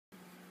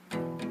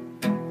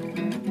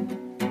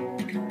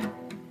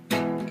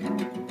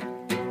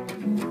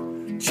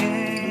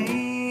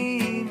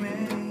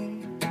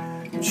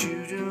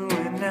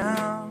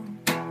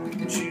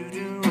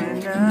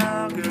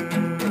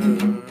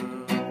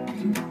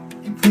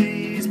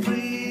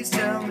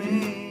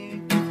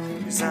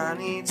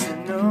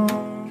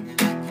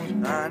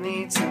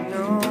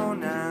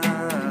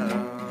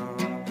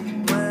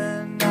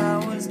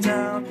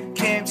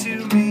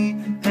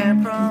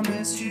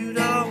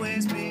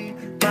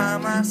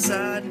my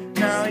side.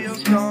 Now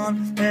you're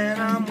gone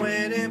and I'm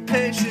waiting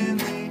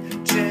patiently.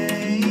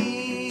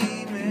 Jamie,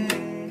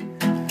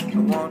 I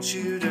want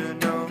you to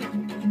know.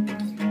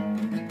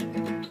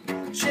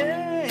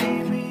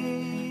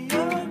 Jamie,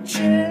 oh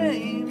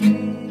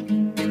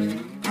Jamie,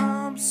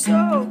 I'm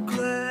so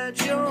glad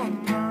you're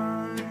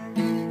mine.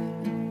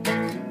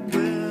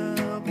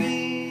 We'll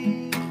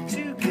be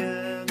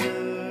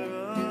together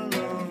a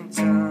long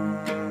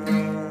time.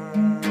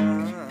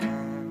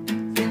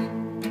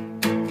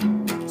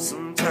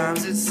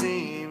 Sometimes it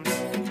seems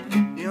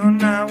you're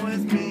not with